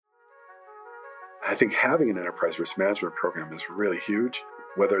I think having an enterprise risk management program is really huge.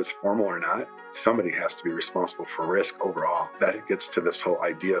 Whether it's formal or not, somebody has to be responsible for risk overall. That gets to this whole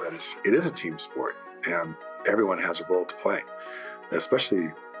idea that it is a team sport and everyone has a role to play,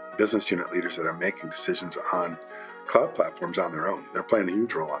 especially business unit leaders that are making decisions on cloud platforms on their own. They're playing a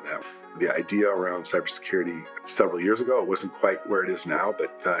huge role on that. The idea around cybersecurity several years ago, it wasn't quite where it is now,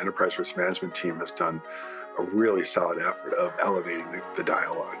 but the enterprise risk management team has done a really solid effort of elevating the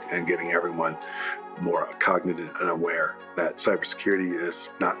dialogue and getting everyone more cognizant and aware that cybersecurity is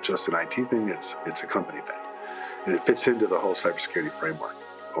not just an IT thing, it's a company thing. And it fits into the whole cybersecurity framework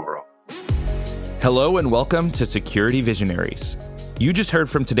overall. Hello and welcome to Security Visionaries. You just heard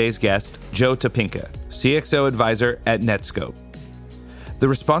from today's guest, Joe Topinka, CXO advisor at Netskope. The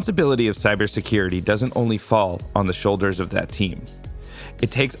responsibility of cybersecurity doesn't only fall on the shoulders of that team.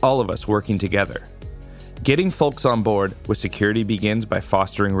 It takes all of us working together. Getting folks on board with security begins by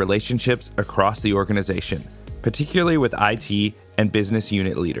fostering relationships across the organization, particularly with IT and business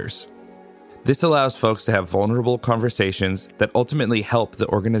unit leaders. This allows folks to have vulnerable conversations that ultimately help the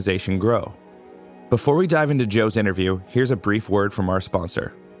organization grow. Before we dive into Joe's interview, here's a brief word from our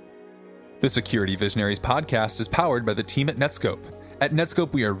sponsor. The Security Visionaries podcast is powered by the team at Netskope. At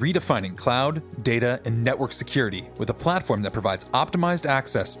Netskope, we are redefining cloud, data, and network security with a platform that provides optimized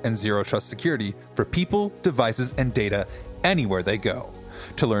access and zero-trust security for people, devices, and data anywhere they go.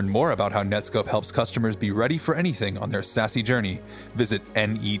 To learn more about how Netskope helps customers be ready for anything on their SASE journey, visit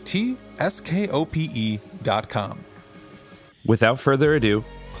netskope.com. Without further ado,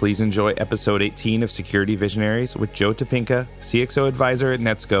 please enjoy episode 18 of Security Visionaries with Joe Topinka, CXO advisor at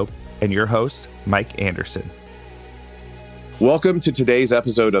Netskope, and your host, Mike Anderson. Welcome to today's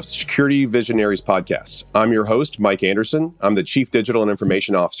episode of Security Visionaries podcast. I'm your host, Mike Anderson. I'm the Chief Digital and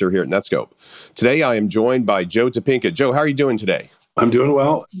Information Officer here at Netskope. Today, I am joined by Joe Topinka. Joe, how are you doing today? I'm doing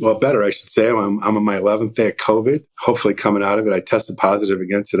well. Well, better, I should say. I'm on my 11th day of COVID, hopefully coming out of it. I tested positive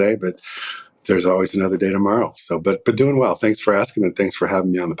again today, but there's always another day tomorrow. So, but doing well. Thanks for asking and thanks for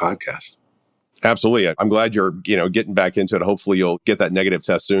having me on the podcast. Absolutely. I'm glad you're, getting back into it. Hopefully you'll get that negative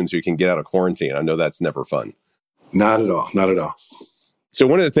test soon so you can get out of quarantine. I know that's never fun. Not at all. Not at all. So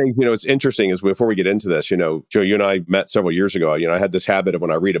one of the things, it's interesting is before we get into this, Joe, you and I met several years ago. I had this habit of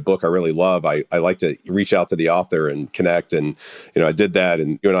when I read a book I really love, I like to reach out to the author and connect. And, I did that.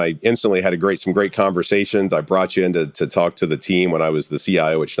 And you and I instantly had some great conversations. I brought you in to talk to the team when I was the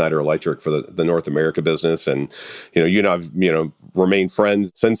CIO at Schneider Electric for the North America business. And, you and I've, remained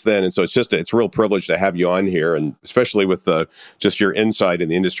friends since then. And so it's a real privilege to have you on here. And especially with just your insight in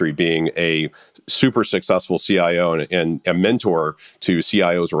the industry, being a super successful CIO and a mentor to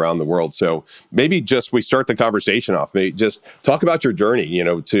CIOs around the world. So maybe just we start the conversation off. Maybe just talk about your journey,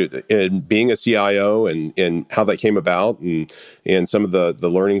 in being a CIO and how that came about and some of the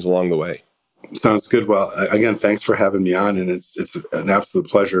learnings along the way. Sounds good. Well, again, thanks for having me on. And it's an absolute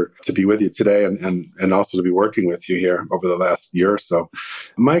pleasure to be with you today and also to be working with you here over the last year or so.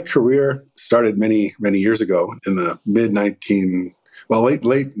 My career started many, many years ago in the late 1980s,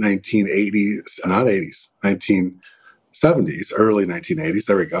 not 80s, 1970s, early 1980s.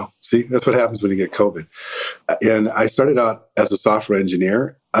 There we go. See, that's what happens when you get COVID. And I started out as a software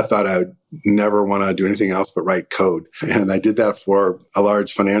engineer. I thought I would never want to do anything else but write code. And I did that for a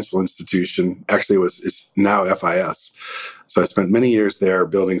large financial institution. Actually, it's now FIS. So I spent many years there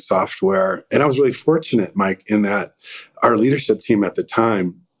building software. And I was really fortunate, Mike, in that our leadership team at the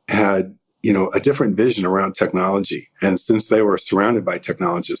time had a different vision around technology. And since they were surrounded by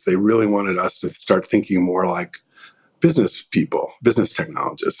technologists, they really wanted us to start thinking more like business people, business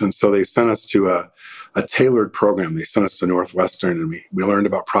technologists. And so they sent us to a tailored program. They sent us to Northwestern, and we learned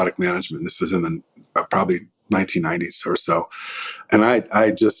about product management. This was in the probably 1990s or so. And I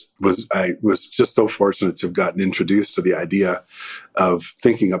was just so fortunate to have gotten introduced to the idea of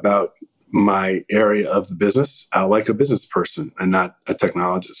thinking about my area of the business like a business person and not a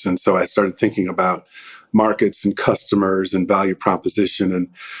technologist. And so I started thinking about markets and customers and value proposition and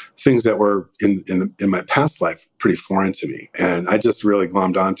things that were in my past life pretty foreign to me. And I just really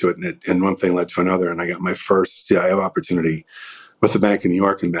glommed onto it, and one thing led to another. And I got my first CIO opportunity with the Bank of New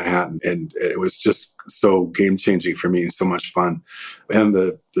York in Manhattan. And it was just so game-changing for me and so much fun. And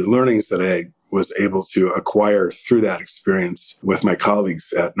the learnings that I was able to acquire through that experience with my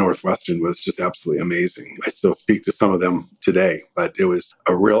colleagues at Northwestern was just absolutely amazing. I still speak to some of them today, but it was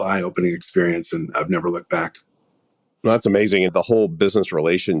a real eye-opening experience, and I've never looked back. Well, that's amazing. And the whole business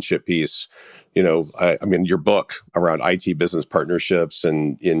relationship piece, your book around IT business partnerships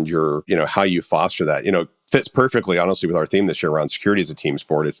and in your, how you foster that, fits perfectly, honestly, with our theme this year around security as a team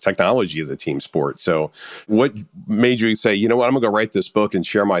sport. It's technology as a team sport. So what made you say, you know what, I'm going to go write this book and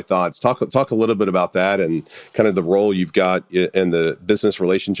share my thoughts? Talk a little bit about that and kind of the role you've got in the Business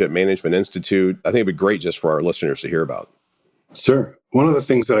Relationship Management Institute. I think it'd be great just for our listeners to hear about. Sure. One of the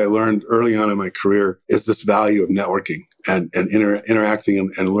things that I learned early on in my career is this value of networking and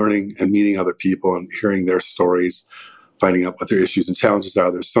interacting and learning and meeting other people and hearing their stories, finding out what their issues and challenges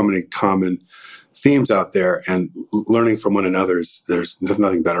are. There's so many common themes out there, and learning from one another, there's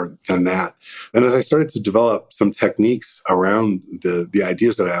nothing better than that. And as I started to develop some techniques around the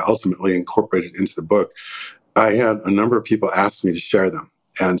ideas that I ultimately incorporated into the book, I had a number of people ask me to share them.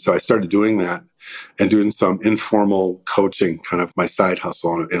 And so I started doing that and doing some informal coaching, kind of my side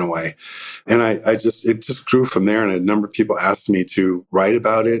hustle in a way. And it just grew from there. And a number of people asked me to write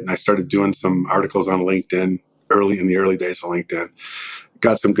about it. And I started doing some articles on LinkedIn in the early days of LinkedIn.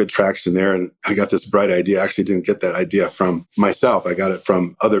 Got some good traction there. And I got this bright idea. I actually didn't get that idea from myself. I got it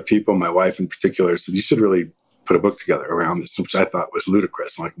from other people, my wife in particular. So you should really put a book together around this, which I thought was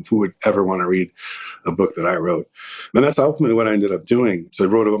ludicrous. Like, who would ever want to read a book that I wrote? And that's ultimately what I ended up doing. So I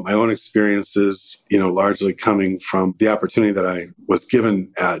wrote about my own experiences, largely coming from the opportunity that I was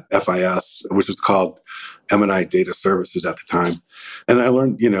given at FIS, which was called M&I Data Services at the time. And I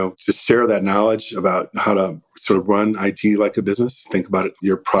learned, to share that knowledge about how to sort of run IT like a business, think about it,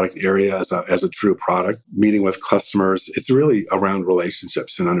 your product area as a true product, meeting with customers. It's really around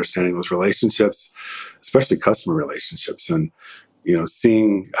relationships and understanding those relationships, especially customer relationships, and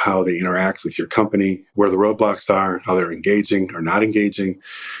seeing how they interact with your company, where the roadblocks are, how they're engaging or not engaging.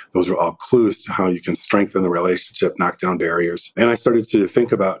 Those are all clues to how you can strengthen the relationship, knock down barriers. And I started to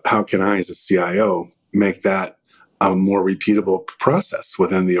think about how can I, as a CIO, make that a more repeatable process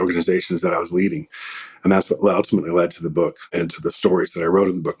within the organizations that I was leading. And that's what ultimately led to the book and to the stories that I wrote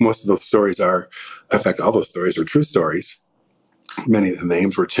in the book. Most of those stories in fact, all those stories are true stories. Many of the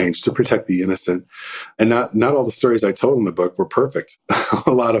names were changed to protect the innocent. And not all the stories I told in the book were perfect.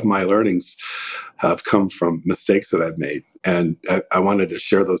 A lot of my learnings have come from mistakes that I've made. And I wanted to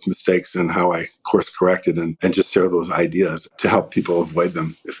share those mistakes and how I course corrected and just share those ideas to help people avoid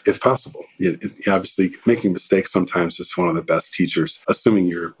them if possible. Obviously, making mistakes sometimes is one of the best teachers, assuming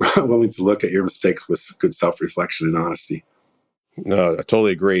you're willing to look at your mistakes with good self-reflection and honesty. No, I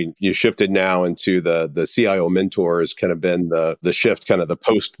totally agree. You shifted now into the CIO mentor has kind of been the shift, kind of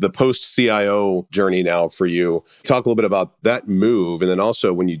the post CIO journey now for you. Talk a little bit about that move, and then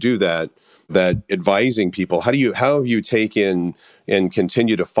also when you do that advising people, how have you taken and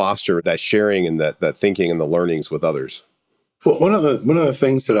continue to foster that sharing and that thinking and the learnings with others? Well, one of the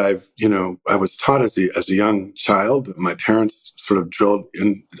things that I was taught as a young child, my parents sort of drilled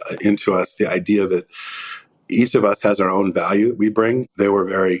into us the idea that each of us has our own value that we bring. They were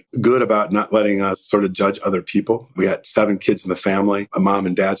very good about not letting us sort of judge other people. We had 7 kids in the family, a mom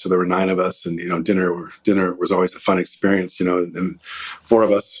and dad, so there were 9 of us. And, dinner was always a fun experience, and 4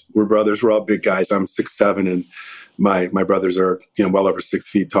 of us were brothers. We're all big guys. I'm 6'7", and my brothers are, well over 6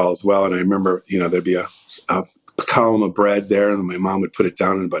 feet tall as well. And I remember, there'd be a column of bread there, and my mom would put it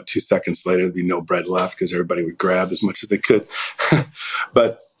down, and about 2 seconds later, there'd be no bread left because everybody would grab as much as they could.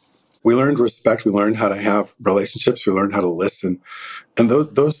 But we learned respect. We learned how to have relationships. We learned how to listen. And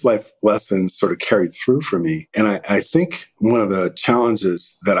those life lessons sort of carried through for me. And I think one of the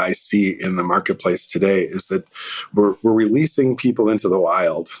challenges that I see in the marketplace today is that we're releasing people into the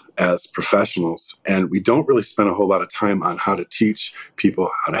wild as professionals. And we don't really spend a whole lot of time on how to teach people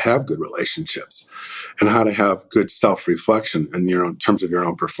how to have good relationships and how to have good self-reflection in terms of your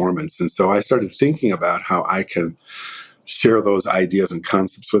own performance. And so I started thinking about how I can share those ideas and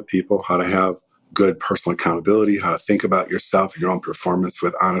concepts with people, how to have good personal accountability, how to think about yourself and your own performance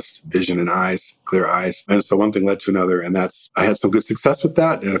with honest vision and clear eyes. And so one thing led to another, and I had some good success with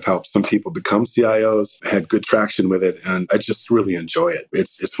that, and I've helped some people become CIOs. I had good traction with it, and I just really enjoy it.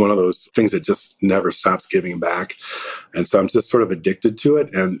 It's one of those things that just never stops giving back. And so I'm just sort of addicted to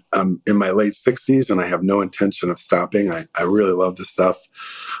it, and I'm in my late 60s, and I have no intention of stopping. I really love this stuff,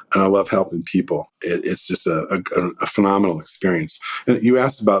 and I love helping people. It's just a phenomenal experience. And you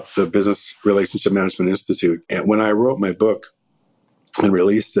asked about the Business Relationship Management Institute. And when I wrote my book and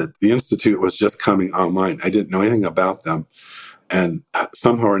released it, the Institute was just coming online. I didn't know anything about them. And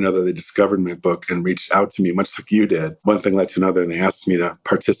somehow or another, they discovered my book and reached out to me, much like you did. One thing led to another, and they asked me to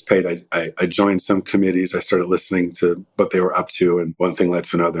participate. I joined some committees. I started listening to what they were up to, and one thing led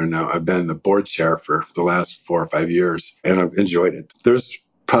to another. And now I've been the board chair for the last 4 or 5 years, and I've enjoyed it. There's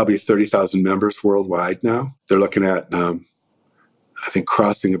probably 30,000 members worldwide now. They're looking at I think,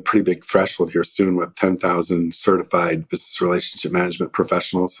 crossing a pretty big threshold here soon with 10,000 certified business relationship management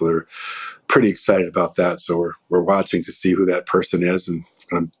professionals. So they're pretty excited about that. So we're watching to see who that person is, and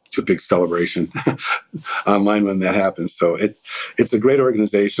do a big celebration online when that happens. So it's a great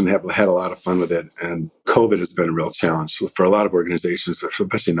organization. Have had a lot of fun with it, and COVID has been a real challenge for a lot of organizations,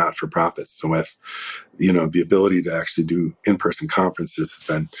 especially not for profits. So with the ability to actually do in-person conferences has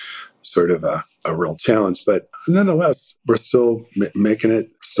been sort of a real challenge. But nonetheless, we're still making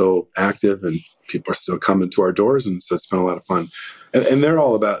it, still active, and people are still coming to our doors. And so it's been a lot of fun. And they're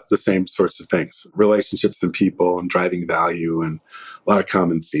all about the same sorts of things: relationships and people, and driving value, and a lot of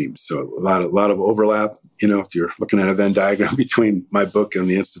common themes. So a lot of overlap. If you're looking at a Venn diagram between my book and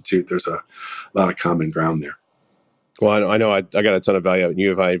the Institute, there's a lot of common ground there. Well, I know I got a ton of value out of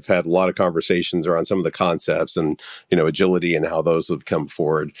you. I've had a lot of conversations around some of the concepts and, agility and how those have come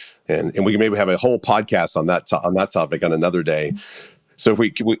forward. And we can maybe have a whole podcast on that topic on another day. So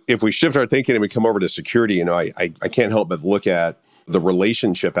if we shift our thinking and we come over to security, I can't help but look at the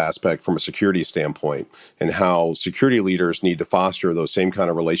relationship aspect from a security standpoint, and how security leaders need to foster those same kind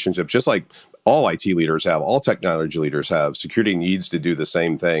of relationships, just like all IT leaders have, all technology leaders have. Security needs to do the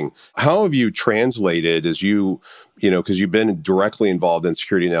same thing. How have you translated, as because you've been directly involved in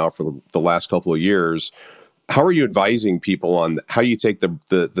security now for the last couple of years, how are you advising people on how you take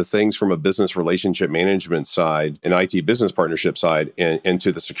the things from a business relationship management side and IT business partnership side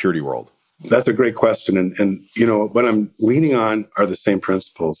into the security world? That's a great question. And what I'm leaning on are the same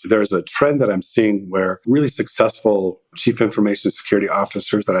principles. There's a trend that I'm seeing where really successful chief information security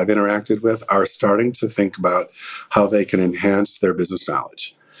officers that I've interacted with are starting to think about how they can enhance their business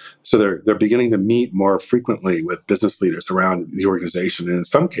knowledge. So they're beginning to meet more frequently with business leaders around the organization. And in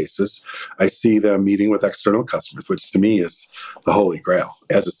some cases, I see them meeting with external customers, which to me is the holy grail.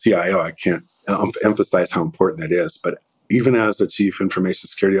 As a CIO, I can't emphasize how important that is. But even as a chief information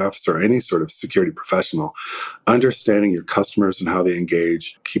security officer or any sort of security professional, understanding your customers and how they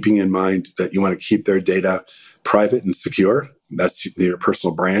engage, keeping in mind that you want to keep their data private and secure. That's your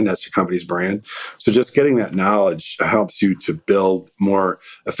personal brand. That's your company's brand. So just getting that knowledge helps you to build more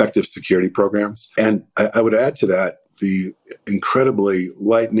effective security programs. And I would add to that the incredibly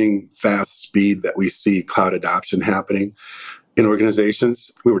lightning fast speed that we see cloud adoption happening in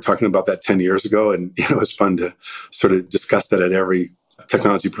organizations. We were talking about that 10 years ago, and it was fun to sort of discuss that at every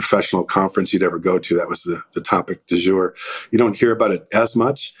technology professional conference you'd ever go to. That was the topic du jour. You don't hear about it as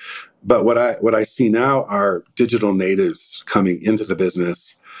much, but what I see now are digital natives coming into the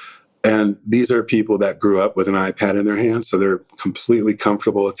business. And these are people that grew up with an iPad in their hands, so they're completely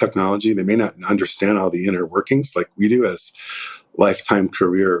comfortable with technology. They may not understand all the inner workings like we do as lifetime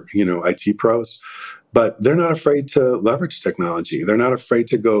career, IT pros, but they're not afraid to leverage technology. They're not afraid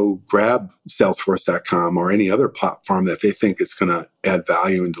to go grab Salesforce.com or any other platform that they think is going to add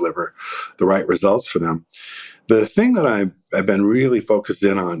value and deliver the right results for them. The thing that I've been really focused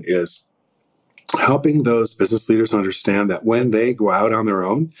in on is helping those business leaders understand that when they go out on their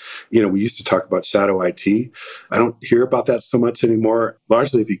own, we used to talk about shadow IT. I don't hear about that so much anymore,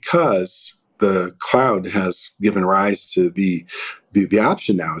 largely because the cloud has given rise to the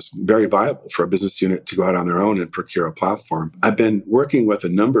option now is very viable for a business unit to go out on their own and procure a platform. I've been working with a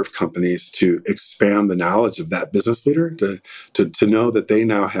number of companies to expand the knowledge of that business leader to know that they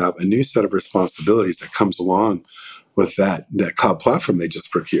now have a new set of responsibilities that comes along with that cloud platform they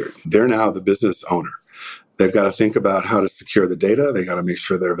just procured. They're now the business owner. They've got to think about how to secure the data. They got to make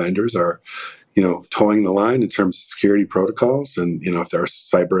sure their vendors are towing the line in terms of security protocols. And, if there are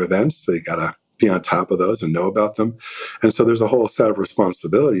cyber events, they got to be on top of those and know about them. And so there's a whole set of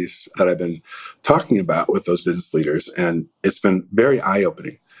responsibilities that I've been talking about with those business leaders. And it's been very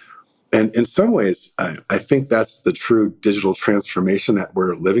eye-opening. And in some ways, I think that's the true digital transformation that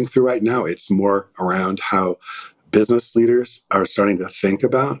we're living through right now. It's more around how business leaders are starting to think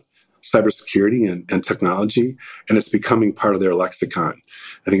about cybersecurity and technology, and it's becoming part of their lexicon.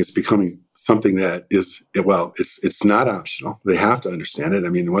 I think it's becoming something that is, it's not optional. They have to understand it. I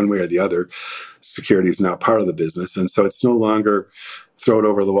mean, one way or the other, security is now part of the business. And so it's no longer throw it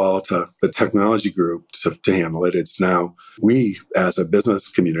over the wall to the technology group to handle it. It's now we, as a business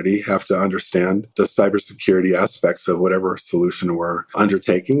community, have to understand the cybersecurity aspects of whatever solution we're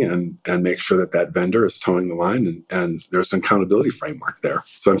undertaking and make sure that vendor is towing the line and there's an accountability framework there.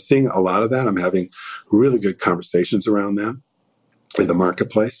 So I'm seeing a lot of that. I'm having really good conversations around that in the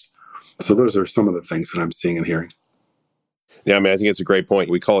marketplace. So those are some of the things that I'm seeing and hearing. Yeah, I mean, I think it's a great point.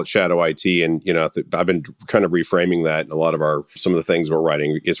 We call it shadow IT, and I've been kind of reframing that in a lot of some of the things we're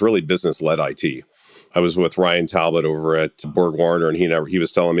writing. It's really business-led IT. I was with Ryan Talbot over at Borg Warner, and he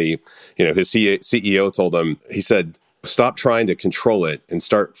was telling me, his CEO told him, he said, stop trying to control it and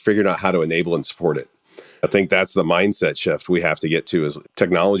start figuring out how to enable and support it. I think that's the mindset shift we have to get to as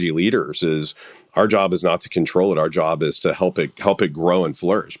technology leaders. Is our job is not to control it. Our job is to help it grow and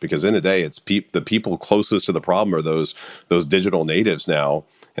flourish. Because in a day, it's the people closest to the problem are those digital natives now,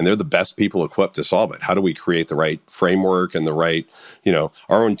 and they're the best people equipped to solve it. How do we create the right framework and the right,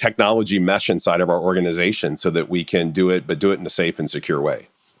 our own technology mesh inside of our organization so that we can do it, but do it in a safe and secure way?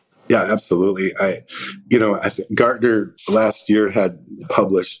 Yeah, absolutely. I think Gartner last year had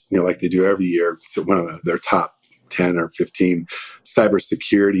published, like they do every year, so one of their top 10 or 15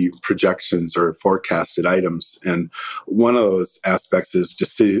 cybersecurity projections or forecasted items. And one of those aspects is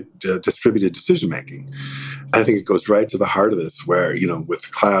distributed decision making. I think it goes right to the heart of this, where,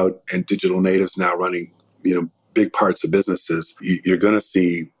 with cloud and digital natives now running, big parts of businesses, you're going to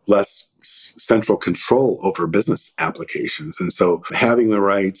see less central control over business applications. And so having the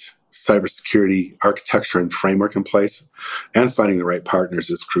right cybersecurity architecture and framework in place and finding the right partners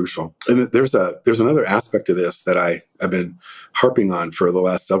is crucial. And there's another aspect of this that I've been harping on for the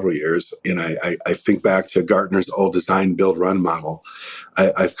last several years. And I think back to Gartner's old design, build, run model.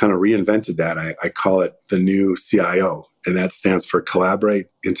 I've kind of reinvented that. I call it the new CIO. And that stands for collaborate,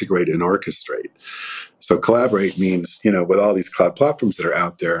 integrate, and orchestrate. So collaborate means, with all these cloud platforms that are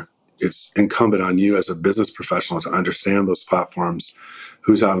out there, it's incumbent on you as a business professional to understand those platforms,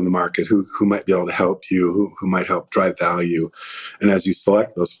 who's out in the market, who might be able to help you, who might help drive value. And as you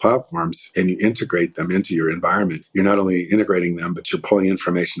select those platforms and you integrate them into your environment, you're not only integrating them, but you're pulling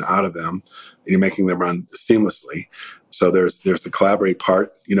information out of them and you're making them run seamlessly. So there's the collaborate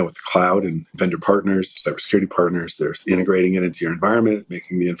part, with the cloud and vendor partners, cybersecurity partners. There's integrating it into your environment,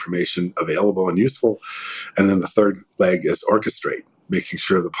 making the information available and useful. And then the third leg is orchestrate, making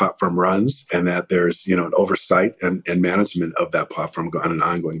sure the platform runs and that there's, an oversight and management of that platform on an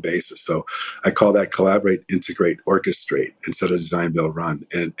ongoing basis. So I call that collaborate, integrate, orchestrate instead of design, build, run.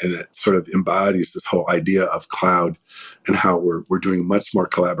 And it sort of embodies this whole idea of cloud and how we're doing much more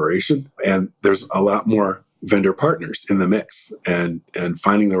collaboration. And there's a lot more vendor partners in the mix, and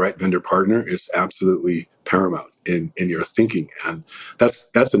finding the right vendor partner is absolutely paramount in your thinking. And that's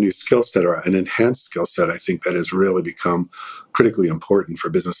a new skill set, or an enhanced skill set, I think, that has really become critically important for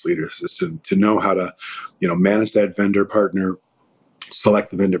business leaders, is to know how to, manage that vendor partner,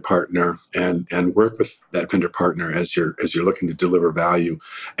 select the vendor partner, and work with that vendor partner as you're looking to deliver value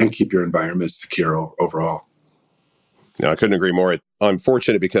and keep your environment secure overall. No, I couldn't agree more. I'm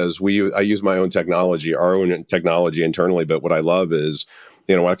fortunate because I use my own technology, our own technology internally. But what I love is,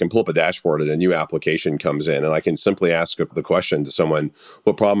 when I can pull up a dashboard and a new application comes in, and I can simply ask the question to someone,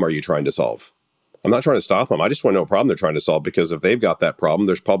 what problem are you trying to solve? I'm not trying to stop them. I just want to know what problem they're trying to solve, because if they've got that problem,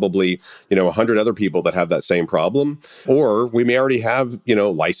 there's probably, 100 other people that have that same problem. Or we may already have,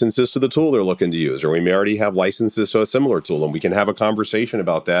 licenses to the tool they're looking to use, or we may already have licenses to a similar tool, and we can have a conversation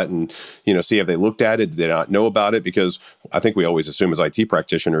about that and, see if they looked at it, did they not know about it? Because I think we always assume as IT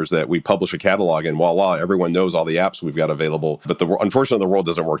practitioners that we publish a catalog and voila, everyone knows all the apps we've got available. But unfortunately, the world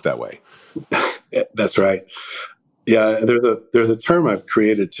doesn't work that way. That's right. Yeah, there's a term I've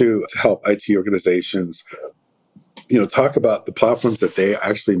created too to help IT organizations, talk about the platforms that they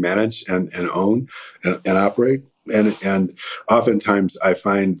actually manage and own and operate. And oftentimes I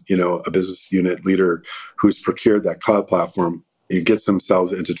find, a business unit leader who's procured that cloud platform, it gets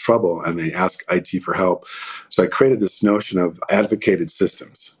themselves into trouble and they ask IT for help. So I created this notion of advocated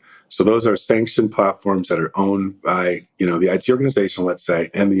systems. So those are sanctioned platforms that are owned by, the IT organization, let's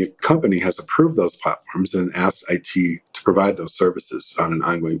say, and the company has approved those platforms and asked IT to provide those services on an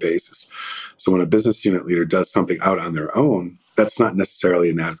ongoing basis. So when a business unit leader does something out on their own, that's not necessarily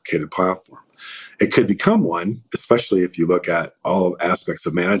an advocated platform. It could become one, especially if you look at all aspects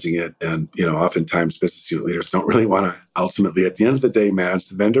of managing it. And, oftentimes business unit leaders don't really want to ultimately, at the end of the day, manage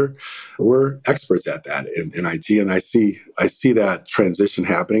the vendor. We're experts at that in IT. And I see that transition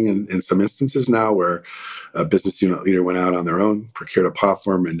happening in some instances now, where a business unit leader went out on their own, procured a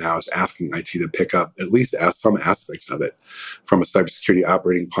platform, and now is asking IT to pick up at least some aspects of it from a cybersecurity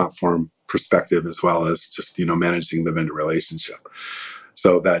operating platform perspective, as well as just, managing the vendor relationship.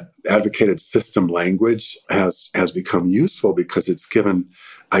 So that advocated system language has become useful because it's given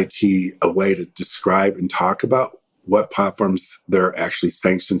IT a way to describe and talk about what platforms they're actually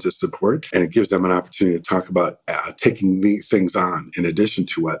sanctioned to support. And it gives them an opportunity to talk about taking things on in addition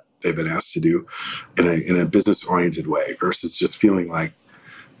to what they've been asked to do in a business-oriented way, versus just feeling like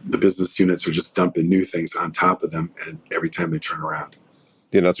the business units are just dumping new things on top of them and every time they turn around.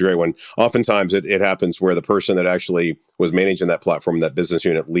 That's a great one. Oftentimes it happens where the person that actually was managing that platform, that business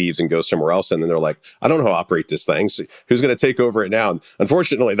unit, leaves and goes somewhere else. And then they're like, I don't know how to operate this thing. So who's going to take over it now? And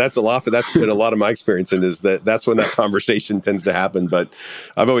unfortunately, that's been a lot of my experience, and that's when that conversation tends to happen. But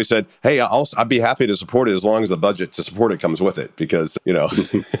I've always said, hey, I'd be happy to support it as long as the budget to support it comes with it, because, we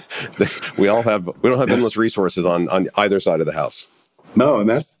don't have endless resources on either side of the house. No, and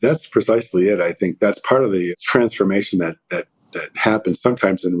that's precisely it. I think that's part of the transformation that happens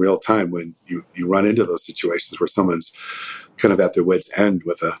sometimes in real time when you run into those situations where someone's kind of at their wit's end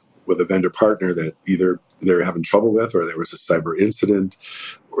with a vendor partner that either they're having trouble with, or there was a cyber incident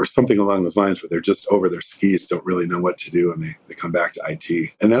or something along those lines where they're just over their skis, don't really know what to do, and they come back to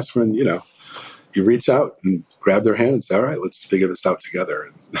IT. And that's when, you reach out and grab their hand and say, all right, let's figure this out together.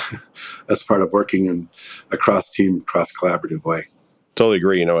 And that's part of working in a cross-team, cross-collaborative way. Totally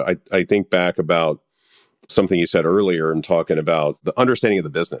agree. I think back about something you said earlier and talking about the understanding of the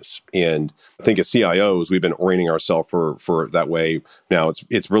business. And I think as CIOs, we've been orienting ourselves for that way. Now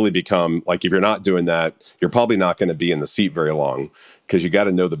it's really become like, if you're not doing that, you're probably not going to be in the seat very long, because you got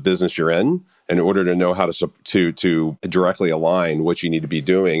to know the business you're in order to know how to directly align what you need to be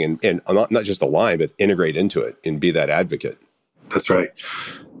doing, and not just align, but integrate into it and be that advocate. That's right.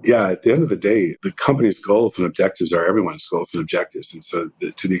 Yeah, at the end of the day, the company's goals and objectives are everyone's goals and objectives. And so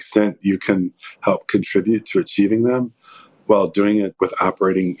to the extent you can help contribute to achieving them while doing it with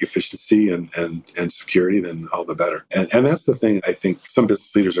operating efficiency and security, then all the better. And that's the thing I think some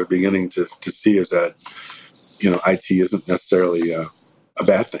business leaders are beginning to see, is that, IT isn't necessarily a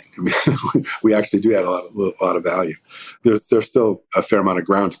bad thing. I mean, we actually do add a lot of value. There's still a fair amount of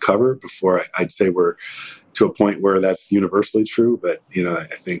ground to cover before I'd say we're to a point where that's universally true. But, I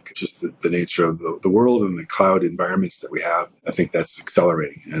think just the nature of the world and the cloud environments that we have, I think that's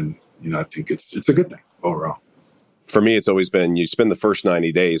accelerating. And, I think it's a good thing overall. For me, it's always been, you spend the first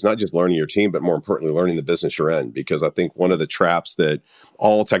 90 days, not just learning your team, but more importantly, learning the business you're in. Because I think one of the traps that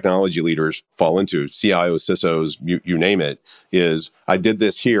all technology leaders fall into, CIOs, CISOs, you name it, is I did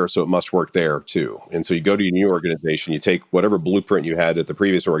this here, so it must work there too. And so you go to your new organization, you take whatever blueprint you had at the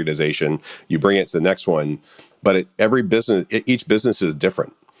previous organization, you bring it to the next one. But each business is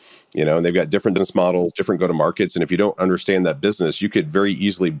different. And they've got different business models, different go-to-markets. And if you don't understand that business, you could very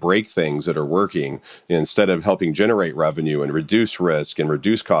easily break things that are working. And instead of helping generate revenue and reduce risk and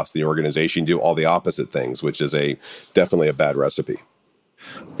reduce cost of the organization, do all the opposite things, which is definitely a bad recipe.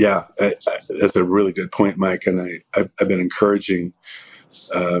 Yeah, that's a really good point, Mike. And I've been encouraging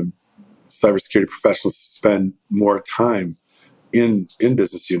cybersecurity professionals to spend more time in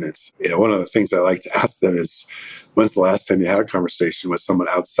business units. One of the things I like to ask them is, when's the last time you had a conversation with someone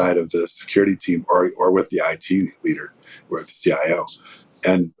outside of the security team or with the IT leader or the CIO?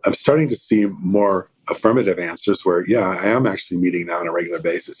 And I'm starting to see more affirmative answers where, yeah, I am actually meeting now on a regular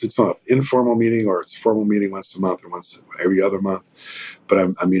basis. It's not an informal meeting, or it's a formal meeting once a month or once every other month. But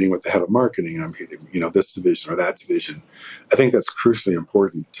I'm meeting with the head of marketing, and I'm meeting, this division or that division. I think that's crucially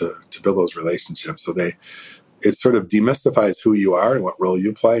important to build those relationships. So it sort of demystifies who you are and what role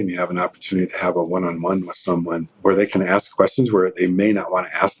you play, and you have an opportunity to have a one-on-one with someone where they can ask questions where they may not want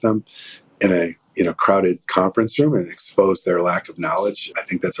to ask them in a crowded conference room and expose their lack of knowledge. I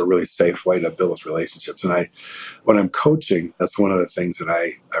think that's a really safe way to build those relationships. And when I'm coaching, that's one of the things that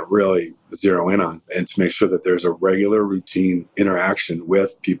I really zero in on, and to make sure that there's a regular routine interaction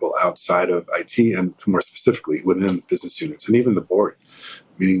with people outside of IT, and more specifically within business units and even the board,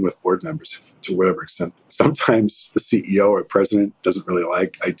 meeting with board members to whatever extent. Sometimes the CEO or president doesn't really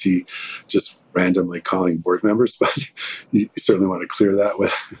like IT just randomly calling board members, but you certainly want to clear that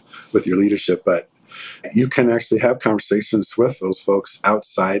with your leadership. But you can actually have conversations with those folks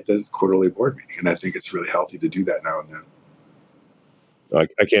outside the quarterly board meeting. And I think it's really healthy to do that now and then.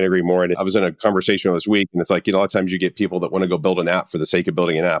 I can't agree more. And I was in a conversation this week, and it's like, a lot of times you get people that want to go build an app for the sake of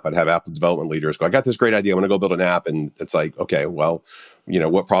building an app. I'd have app development leaders go, I got this great idea, I want to go build an app. And it's like, okay, well,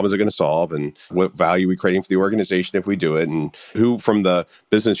 what problems are going to solve, and what value are we creating for the organization if we do it, and who from the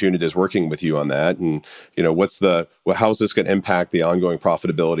business unit is working with you on that, and how's this going to impact the ongoing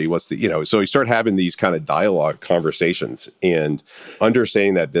profitability? So you start having these kind of dialogue conversations and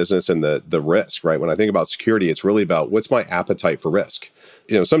understanding that business and the risk, right? When I think about security, it's really about what's my appetite for risk.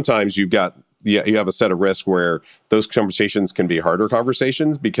 Sometimes you have a set of risks where those conversations can be harder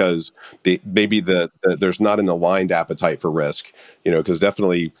conversations because maybe there's not an aligned appetite for risk, because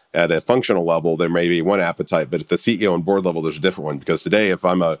definitely at a functional level, there may be one appetite, but at the CEO and board level, there's a different one. Because today, if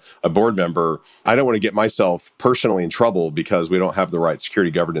I'm a board member, I don't want to get myself personally in trouble because we don't have the right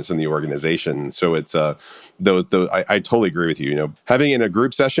security governance in the organization. So it's I totally agree with you. Having it in a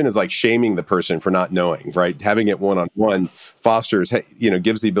group session is like shaming the person for not knowing, right? Having it one-on-one fosters,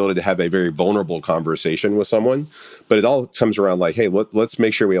 gives the ability to have a very vulnerable conversation with someone. But it all comes around like, hey, let's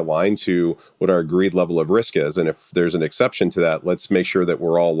make sure we align to what our agreed level of risk is. And if there's an exception to that, let's make sure that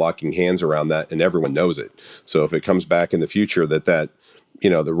we're all locking hands around that and everyone knows it. So if it comes back in the future that the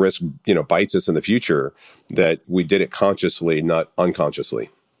risk, bites us in the future, that we did it consciously, not unconsciously.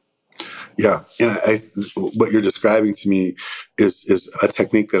 Yeah. And what you're describing to me is a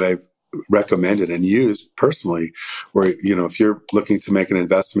technique that I've recommended and used personally, where, if you're looking to make an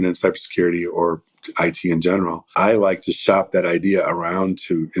investment in cybersecurity or IT in general, I like to shop that idea around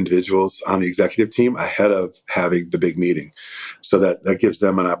to individuals on the executive team ahead of having the big meeting. So that gives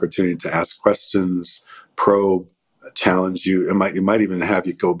them an opportunity to ask questions, probe, challenge you. It might even have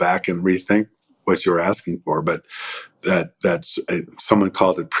you go back and rethink what you were asking for. But that's someone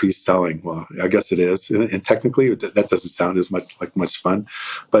called it pre-selling. Well, I guess it is. And technically that doesn't sound as much fun,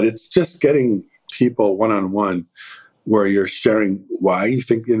 but it's just getting people one-on-one where you're sharing why you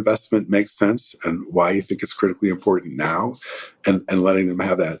think the investment makes sense and why you think it's critically important now, and letting them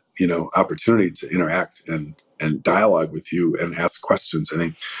have that, opportunity to interact and dialogue with you and ask questions. I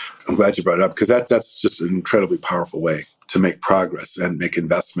think I'm glad you brought it up, because that's just an incredibly powerful way to make progress and make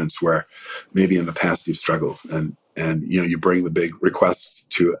investments where maybe in the past you've struggled. And you bring the big requests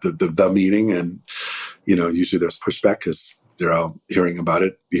to the meeting, and usually there's pushback because they're all hearing about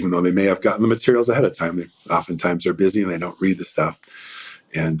it, even though they may have gotten the materials ahead of time. Oftentimes they're busy and they don't read the stuff.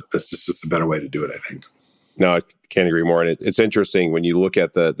 And that's just a better way to do it, I think. No, I can't agree more. And it's interesting when you look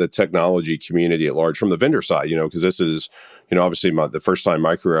at the technology community at large from the vendor side, because this is, obviously the first time in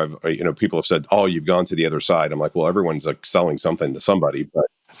my career, people have said, oh, you've gone to the other side. I'm like, well, everyone's like selling something to somebody. But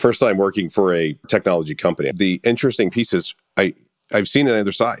first time working for a technology company, the interesting piece is I've seen it on the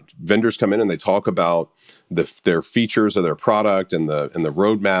other side. Vendors come in and they talk about their features of their product and the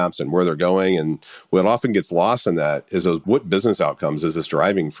roadmaps and where they're going. And what often gets lost in that is what business outcomes is this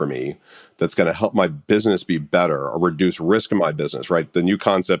driving for me that's going to help my business be better or reduce risk in my business, right? The new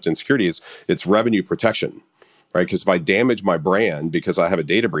concept in security is it's revenue protection, right? Because if I damage my brand because I have a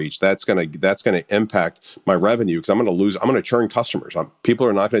data breach, that's going to impact my revenue, because I'm going to churn customers. People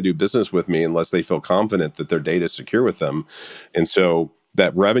are not going to do business with me unless they feel confident that their data is secure with them. And so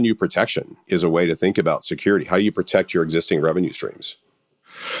that revenue protection is a way to think about security. How do you protect your existing revenue streams?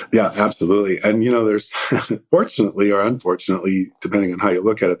 Yeah, absolutely. And, there's fortunately or unfortunately, depending on how you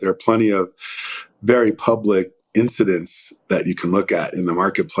look at it, there are plenty of very public incidents that you can look at in the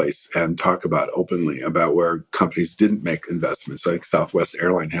marketplace and talk about openly about where companies didn't make investments. I think Southwest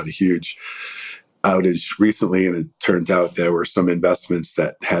Airline had a huge outage recently, and it turns out there were some investments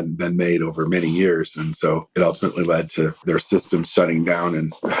that hadn't been made over many years. And so it ultimately led to their systems shutting down.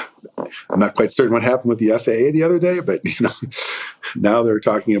 And I'm not quite certain what happened with the FAA the other day, but now they're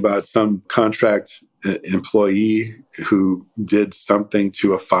talking about some contract employee who did something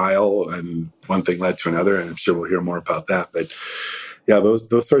to a file, and one thing led to another, and I'm sure we'll hear more about that. But yeah,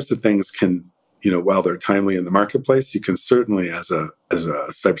 those sorts of things can, while they're timely in the marketplace, you can certainly, as a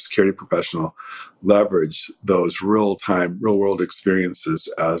cybersecurity professional, leverage those real world experiences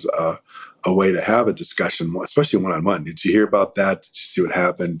as a way to have a discussion, especially one-on-one. Did you hear about that? Did you see what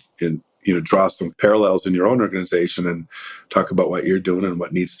happened? And draw some parallels in your own organization and talk about what you're doing and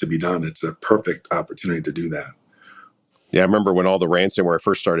what needs to be done. It's a perfect opportunity to do that. Yeah, I remember when all the ransomware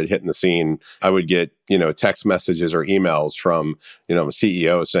first started hitting the scene, I would get, text messages or emails from, a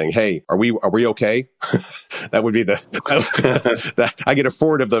CEO saying, "Hey, are we okay?" That would be I get a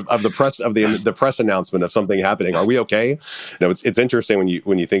forward of the press announcement of something happening. Are we okay? It's interesting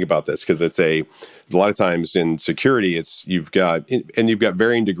when you think about this, because it's a lot of times in security, you've got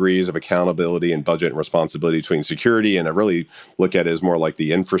varying degrees of accountability and budget and responsibility between security, and I really look at it as more like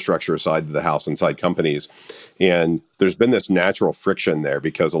the infrastructure side of the house inside companies. And there's been this natural friction there,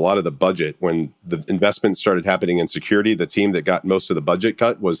 because a lot of the budget, when the investment started happening in security, the team that got most of the budget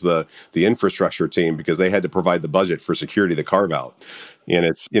cut was the infrastructure team, because they had to provide the budget for security to carve out. And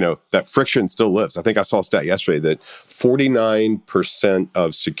it's, that friction still lives. I think I saw a stat yesterday that 49%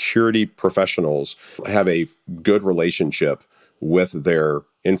 of security professionals have a good relationship with their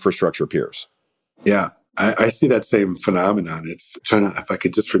infrastructure peers. Yeah. I see that same phenomenon. It's if I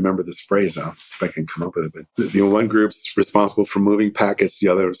could just remember this phrase, I'll see if I can come up with it. But one group's responsible for moving packets, the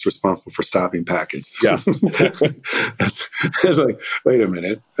other is responsible for stopping packets. Yeah. It's like, wait a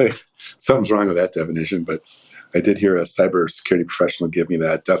minute. Something's wrong with that definition, but I did hear a cybersecurity professional give me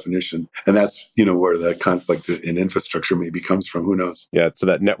that definition. And that's, where the conflict in infrastructure maybe comes from. Who knows? Yeah, for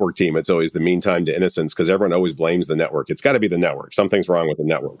that network team, it's always the mean time to innocence because everyone always blames the network. It's got to be the network. Something's wrong with the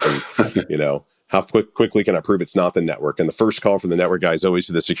network. And, how quickly can I prove it's not the network? And the first call from the network guy is always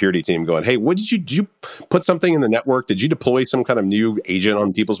to the security team going, hey, did you put something in the network? Did you deploy some kind of new agent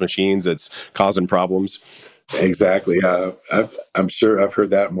on people's machines that's causing problems? Exactly. I'm sure I've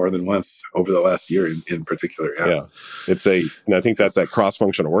heard that more than once over the last year in particular. Yeah. And I think that's that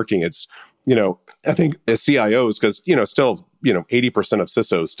cross-functional working. It's, I think as CIOs, because, still, 80% of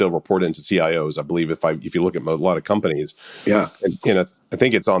CISOs still report into CIOs, I believe, if you look at a lot of companies. Yeah. And, I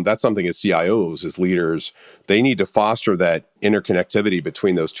think that's something as CIOs, as leaders, they need to foster that interconnectivity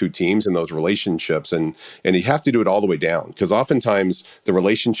between those two teams and those relationships. And you have to do it all the way down because oftentimes the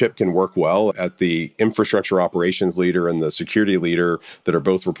relationship can work well at the infrastructure operations leader and the security leader that are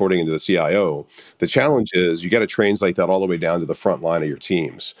both reporting into the CIO. The challenge is you got to translate that all the way down to the front line of your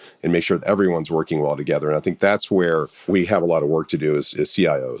teams and make sure that everyone's working well together. And I think that's where we have a lot of work to do as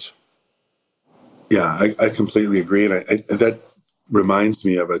CIOs. Yeah, I completely agree. And that reminds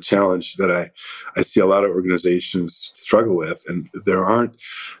me of a challenge that I see a lot of organizations struggle with. And there aren't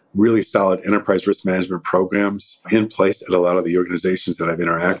really solid enterprise risk management programs in place at a lot of the organizations that I've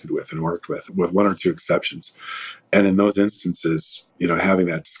interacted with and worked with one or two exceptions. And in those instances, having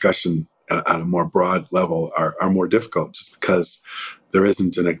that discussion at a more broad level are more difficult just because there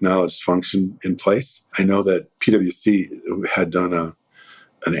isn't an acknowledged function in place. I know that PwC had done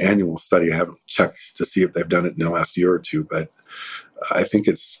an annual study. I haven't checked to see if they've done it in the last year or two, but I think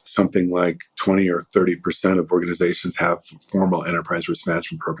it's something like 20 or 30% of organizations have formal enterprise risk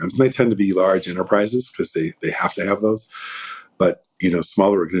management programs. And they tend to be large enterprises because they have to have those. But,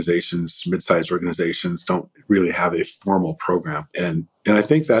 smaller organizations, mid-sized organizations don't really have a formal program. And I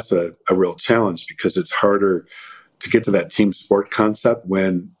think that's a real challenge because it's harder to get to that team sport concept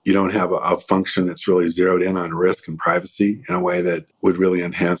when you don't have a function that's really zeroed in on risk and privacy in a way that would really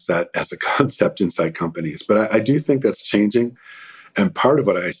enhance that as a concept inside companies. But I do think that's changing. And part of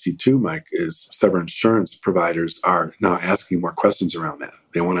what I see too, Mike, is cyber insurance providers are now asking more questions around that.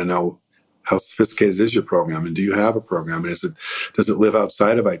 They want to know how sophisticated is your program, and do you have a program? And does it live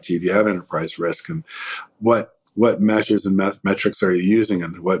outside of IT? Do you have enterprise risk? And what measures and metrics are you using,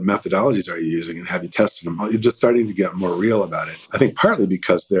 and what methodologies are you using, and have you tested them? You're just starting to get more real about it. I think partly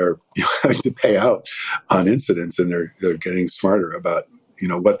because they're having to pay out on incidents, and they're getting smarter about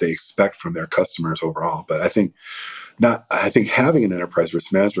what they expect from their customers overall. But I think having an enterprise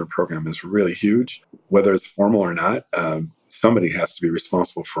risk management program is really huge, whether it's formal or not. Somebody has to be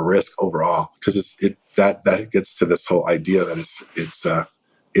responsible for risk overall because that gets to this whole idea that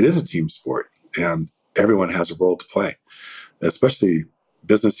it is a team sport and everyone has a role to play, especially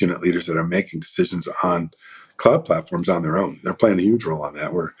business unit leaders that are making decisions on cloud platforms on their own. They're playing a huge role on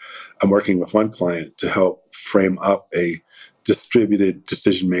that. I'm working with one client to help frame up a distributed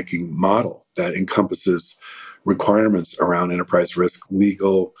decision-making model that encompasses requirements around enterprise risk,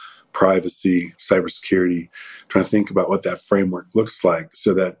 legal, privacy, cybersecurity, trying to think about what that framework looks like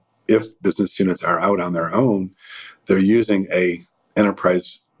so that if business units are out on their own, they're using a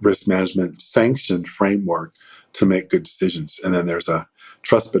enterprise risk management sanctioned framework to make good decisions. And then there's a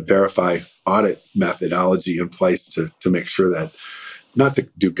trust but verify audit methodology in place to make sure that, not to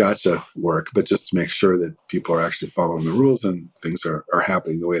do gotcha work, but just to make sure that people are actually following the rules and things are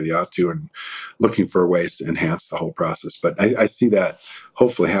happening the way they ought to, and looking for ways to enhance the whole process. But I see that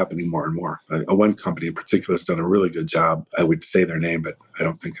hopefully happening more and more. One company in particular has done a really good job. I would say their name, but I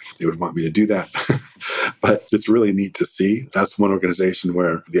don't think they would want me to do that. But it's really neat to see. That's one organization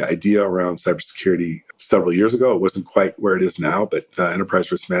where the idea around cybersecurity several years ago, it wasn't quite where it is now, but the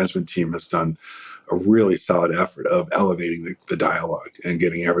enterprise risk management team has done a really solid effort of elevating the dialogue and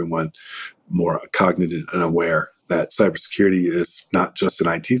getting everyone more cognizant and aware that cybersecurity is not just an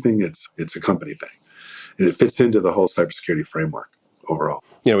IT thing, it's a company thing. And it fits into the whole cybersecurity framework overall.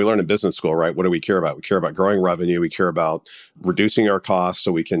 We learn in business school, right? What do we care about? We care about growing revenue. We care about reducing our costs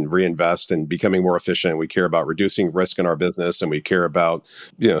so we can reinvest and becoming more efficient. We care about reducing risk in our business, and we care about,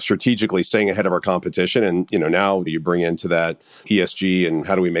 strategically staying ahead of our competition. And, now you bring into that ESG and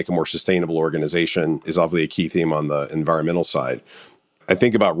how do we make a more sustainable organization is obviously a key theme on the environmental side. I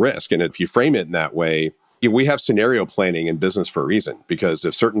think about risk, and if you frame it in that way, we have scenario planning in business for a reason, because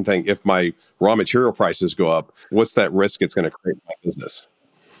if my raw material prices go up, what's that risk it's going to create in my business?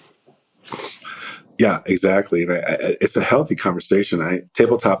 Yeah, exactly. And it's a healthy conversation.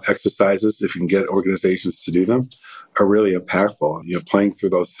 Tabletop exercises, if you can get organizations to do them, are really impactful. Playing through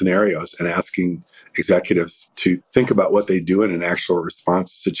those scenarios and asking executives to think about what they do in an actual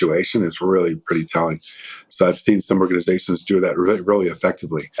response situation is really pretty telling. So I've seen some organizations do that really, really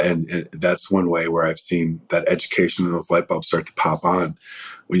effectively. And that's one way where I've seen that education and those light bulbs start to pop on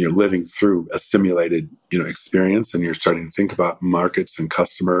when you're living through a simulated, experience, and you're starting to think about markets and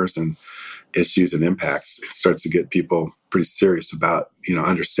customers and issues and impacts. It starts to get people pretty serious about,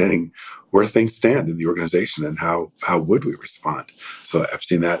 understanding where things stand in the organization and how would we respond. So I've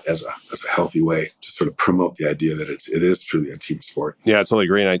seen that as a healthy way to sort of promote the idea that it is truly a team sport. Yeah, I totally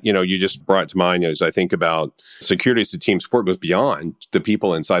agree. And you just brought to mind as I think about security as a team sport goes beyond the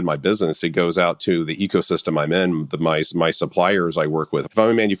people inside my business. It goes out to the ecosystem I'm in, my suppliers I work with. If I'm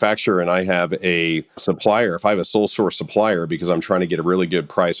a manufacturer and I have a supplier, if I have a sole source supplier because I'm trying to get a really good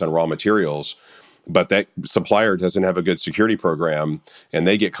price on raw materials, but that supplier doesn't have a good security program and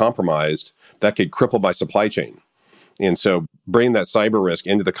they get compromised, that could cripple my supply chain. And so bringing that cyber risk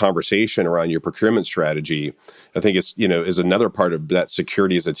into the conversation around your procurement strategy, I think is another part of that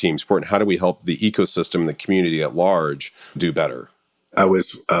security as a team sport. And how do we help the ecosystem and the community at large do better? I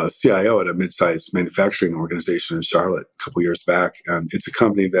was a CIO at a mid-sized manufacturing organization in Charlotte a couple years back. It's a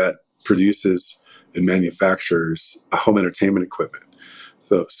company that produces and manufactures home entertainment equipment.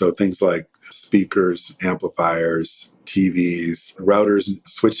 So things like speakers, amplifiers, TVs, routers,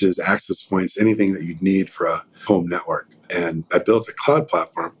 switches, access points, anything that you'd need for a home network. And I built a cloud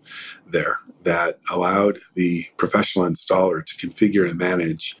platform there that allowed the professional installer to configure and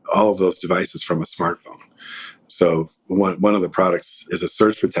manage all of those devices from a smartphone. So one of the products is a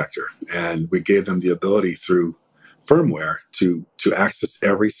surge protector, and we gave them the ability through firmware to access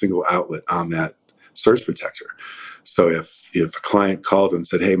every single outlet on that surge protector. So if a client called and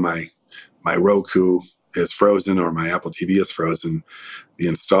said, hey, my Roku is frozen or my Apple TV is frozen, the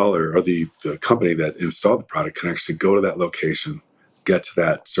installer or the company that installed the product can actually go to that location, get to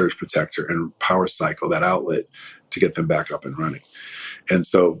that surge protector and power cycle that outlet to get them back up and running. And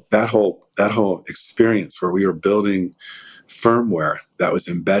so that whole experience where we were building firmware that was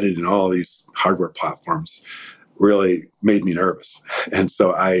embedded in all these hardware platforms really made me nervous. And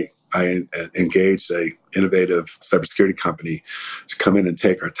so I engaged a innovative cybersecurity company to come in and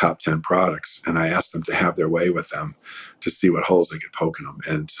take our top 10 products. And I asked them to have their way with them to see what holes they could poke in them.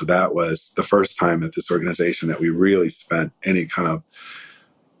 And so that was the first time at this organization that we really spent any kind of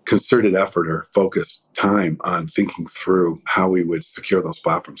concerted effort or focused time on thinking through how we would secure those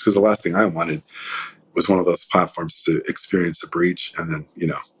platforms. Because the last thing I wanted was one of those platforms to experience a breach and then,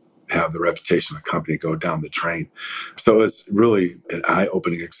 have the reputation of the company go down the drain. So it was really an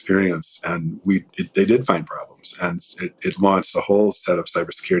eye-opening experience, and they did find problems, and it launched a whole set of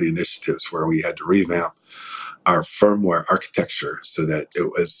cybersecurity initiatives where we had to revamp our firmware architecture so that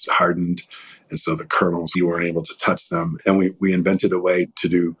it was hardened, and so the kernels, you weren't able to touch them. And we invented a way to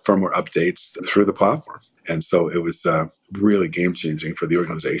do firmware updates through the platform. And so it was really game-changing for the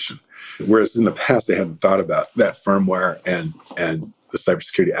organization. Whereas in the past, they hadn't thought about that firmware and the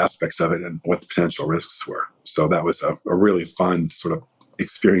cybersecurity aspects of it and what the potential risks were. So that was a really fun sort of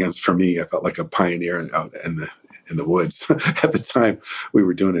experience for me. I felt like a pioneer out in the woods at the time. We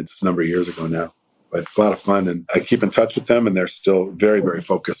were doing it just a number of years ago now, but a lot of fun. And I keep in touch with them, and they're still very, very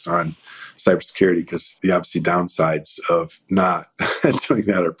focused on cybersecurity because the obviously downsides of not doing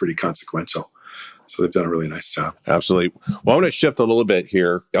that are pretty consequential. So they've done a really nice job. Absolutely. Well, I want to shift a little bit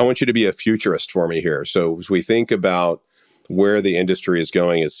here. I want you to be a futurist for me here. So as we think about where the industry is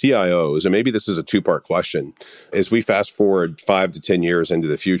going as CIOs, and maybe this is a two-part question, as we fast forward 5 to 10 years into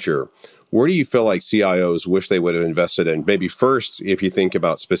the future, where do you feel like CIOs wish they would have invested in? Maybe first, if you think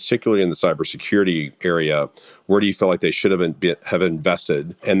about particularly in the cybersecurity area, where do you feel like they should have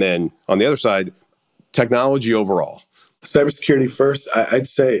invested? And then on the other side, technology overall. Cybersecurity first, I'd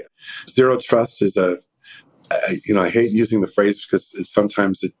say zero trust is I hate using the phrase because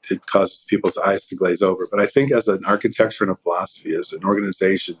sometimes it causes people's eyes to glaze over. But I think as an architecture and a philosophy, as an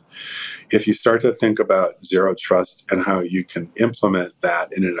organization, if you start to think about zero trust and how you can implement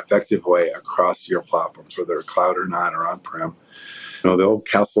that in an effective way across your platforms, whether they're cloud or not or on-prem, the old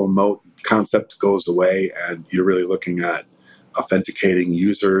castle and moat concept goes away, and you're really looking at authenticating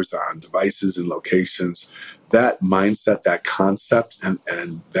users on devices and locations. That mindset, that concept,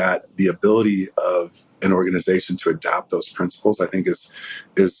 and that the ability of an organization to adopt those principles, I think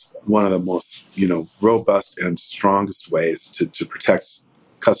is one of the most robust and strongest ways to protect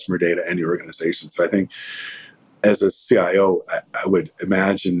customer data and your organization. So I think as a CIO, I would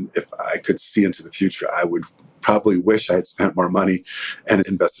imagine if I could see into the future, I would probably wish I had spent more money and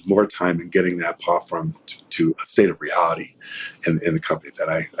invested more time in getting that platform to a state of reality in the company that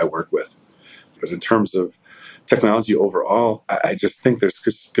I work with. But in terms of technology overall, I just think there's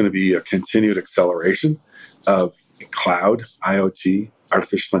just going to be a continued acceleration of cloud, IoT,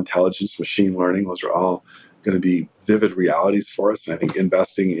 artificial intelligence, machine learning. Those are all going to be vivid realities for us. And I think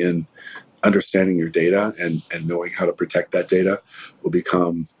investing in understanding your data and knowing how to protect that data will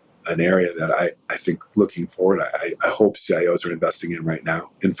become an area that I think looking forward, I hope CIOs are investing in right now.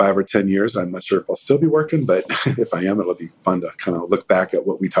 In 5 or 10 years, I'm not sure if I'll still be working, but if I am, it'll be fun to kind of look back at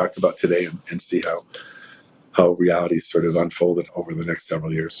what we talked about today and see how reality sort of unfolded over the next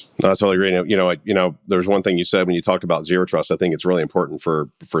several years. No, I totally agree. There's one thing you said when you talked about zero trust. I think it's really important for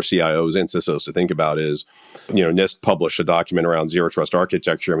CIOs and CISOs to think about is, NIST published a document around zero trust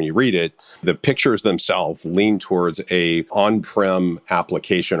architecture. When you read it, the pictures themselves lean towards a on-prem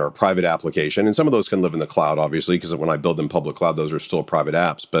application or private application. And some of those can live in the cloud, obviously, because when I build in public cloud, those are still private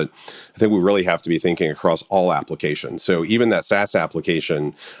apps. But I think we really have to be thinking across all applications. So even that SaaS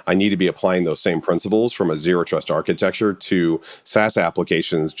application, I need to be applying those same principles from a zero trust architecture to SaaS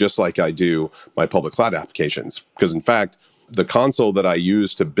applications, just like I do my public cloud applications. Because in fact, the console that I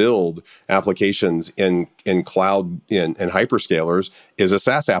use to build applications in cloud and hyperscalers is a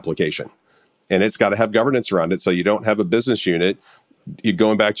SaaS application. And it's got to have governance around it. So you don't have a business unit.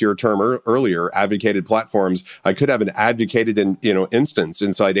 Going back to your term earlier, advocated platforms, I could have an advocated instance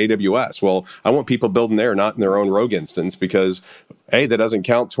inside AWS. Well, I want people building there, not in their own rogue instance, because A, that doesn't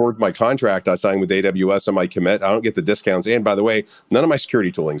count toward my contract I signed with AWS on my commit. I don't get the discounts. And by the way, none of my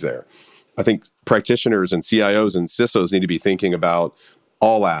security tooling's there. I think practitioners and CIOs and CISOs need to be thinking about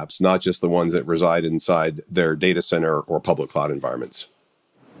all apps, not just the ones that reside inside their data center or public cloud environments.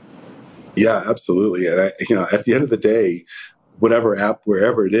 Yeah, absolutely. And at the end of the day, whatever app,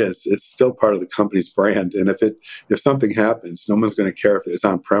 wherever it is, it's still part of the company's brand. And if something happens, no one's going to care if it's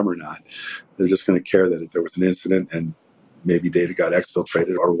on-prem or not. They're just going to care that if there was an incident and maybe data got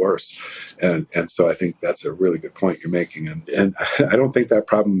exfiltrated or worse. And so I think that's a really good point you're making. And I don't think that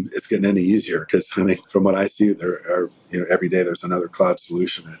problem is getting any easier because from what I see, there are, every day there's another cloud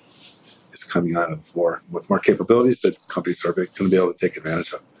solution that is coming out of the floor with more capabilities that companies are going to be able to take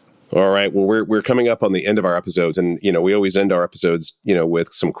advantage of. All right. Well, we're coming up on the end of our episodes, and we always end our episodes,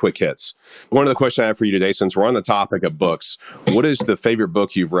 with some quick hits. One of the questions I have for you today, since we're on the topic of books, what is the favorite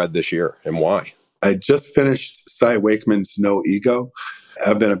book you've read this year, and why? I just finished Cy Wakeman's No Ego.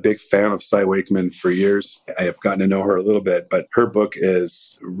 I've been a big fan of Cy Wakeman for years. I have gotten to know her a little bit, but her book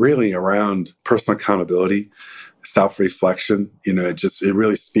is really around personal accountability, self-reflection. It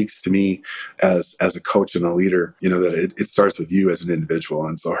really speaks to me as a coach and a leader, that it starts with you as an individual.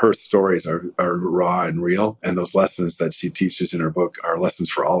 And so her stories are raw and real. And those lessons that she teaches in her book are lessons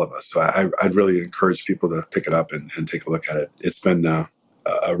for all of us. So I'd really encourage people to pick it up and take a look at it. It's been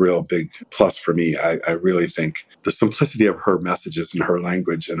a real big plus for me. I really think the simplicity of her messages and her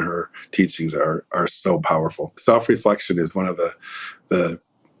language and her teachings are so powerful. Self-reflection is one of the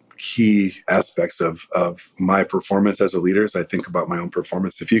key aspects of my performance as a leader as I think about my own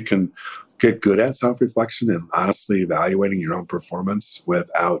performance. If you can get good at self-reflection and honestly evaluating your own performance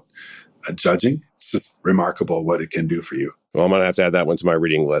without judging, it's just remarkable what it can do for you. Well, I'm going to have to add that one to my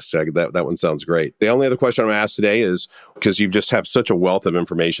reading list. That one sounds great. The only other question I'm going to ask today is, because you just have such a wealth of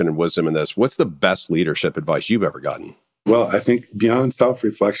information and wisdom in this, what's the best leadership advice you've ever gotten? Well, I think beyond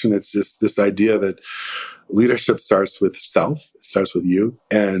self-reflection, it's just this idea that leadership starts with self, it starts with you.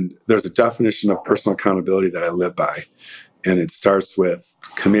 And there's a definition of personal accountability that I live by. And it starts with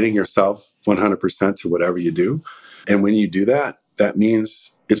committing yourself 100% to whatever you do. And when you do that, that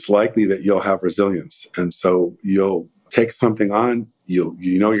means it's likely that you'll have resilience. And so you'll take something on, you're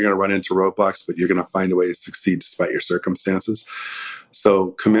going to run into roadblocks, but you're going to find a way to succeed despite your circumstances.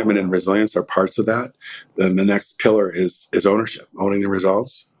 So commitment and resilience are parts of that. Then the next pillar is ownership, owning the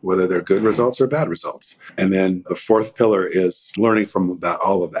results, whether they're good results or bad results. And then the fourth pillar is learning from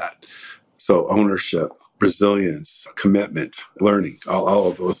all of that. So ownership, resilience, commitment, learning, all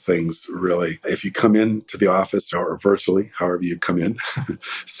of those things really. If you come into the office or virtually, however you come in,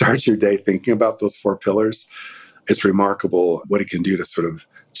 start your day thinking about those four pillars. It's remarkable what it can do to sort of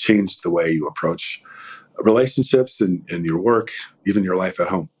change the way you approach relationships and your work, even your life at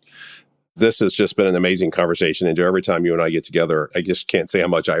home. This has just been an amazing conversation. And every time you and I get together, I just can't say how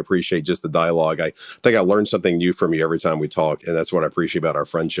much I appreciate just the dialogue. I think I learned something new from you every time we talk. And that's what I appreciate about our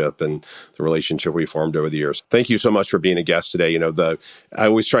friendship and the relationship we formed over the years. Thank you so much for being a guest today. I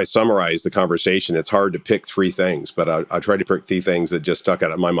always try to summarize the conversation. It's hard to pick three things, but I try to pick three things that just stuck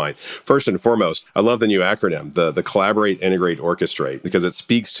out of my mind. First and foremost, I love the new acronym, the Collaborate, Integrate, Orchestrate, because it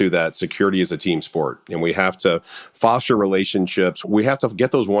speaks to that security is a team sport. And we have to foster relationships. We have to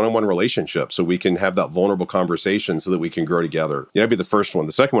get those one-on-one relationships relationship so we can have that vulnerable conversation so that we can grow together. That'd be the first one.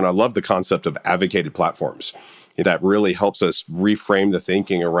 The second one, I love the concept of advocated platforms. That really helps us reframe the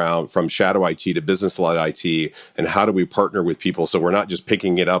thinking around from shadow IT to business-led IT, and how do we partner with people so we're not just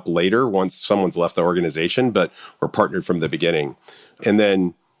picking it up later once someone's left the organization, but we're partnered from the beginning. And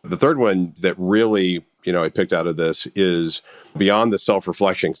then the third one that really, I picked out of this is beyond the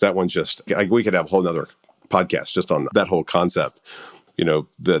self-reflection, because that one's just, we could have a whole nother podcast just on that whole concept.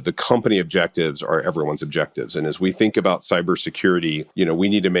 The company objectives are everyone's objectives. And as we think about cybersecurity, we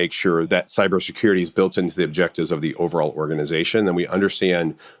need to make sure that cybersecurity is built into the objectives of the overall organization. And we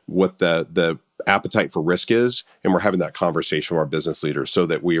understand what the appetite for risk is. And we're having that conversation with our business leaders so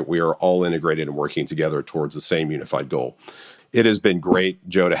that we are all integrated and working together towards the same unified goal. It has been great,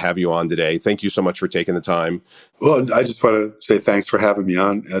 Joe, to have you on today. Thank you so much for taking the time. Well, I just want to say thanks for having me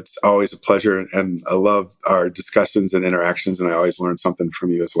on. It's always a pleasure, and I love our discussions and interactions, and I always learn something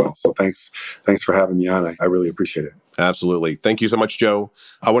from you as well. So thanks for having me on. I really appreciate it. Absolutely. Thank you so much, Joe.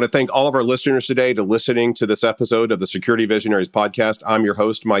 I want to thank all of our listeners today to listening to this episode of the Security Visionaries podcast. I'm your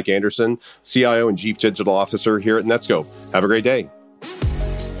host, Mike Anderson, CIO and Chief Digital Officer here at Netskope. Have a great day.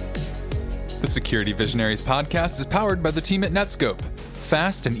 The Security Visionaries podcast is powered by the team at Netskope.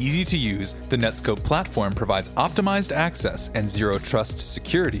 Fast and easy to use, the Netskope platform provides optimized access and zero-trust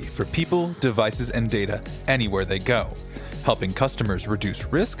security for people, devices, and data anywhere they go, helping customers reduce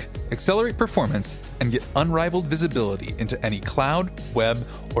risk, accelerate performance, and get unrivaled visibility into any cloud, web,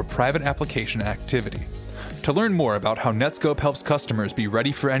 or private application activity. To learn more about how Netskope helps customers be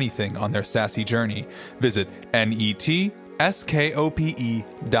ready for anything on their SASE journey, visit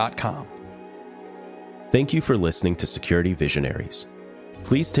netskope.com. Thank you for listening to Security Visionaries.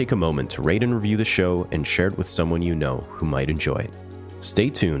 Please take a moment to rate and review the show and share it with someone you know who might enjoy it. Stay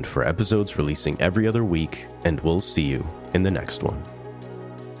tuned for episodes releasing every other week, and we'll see you in the next one.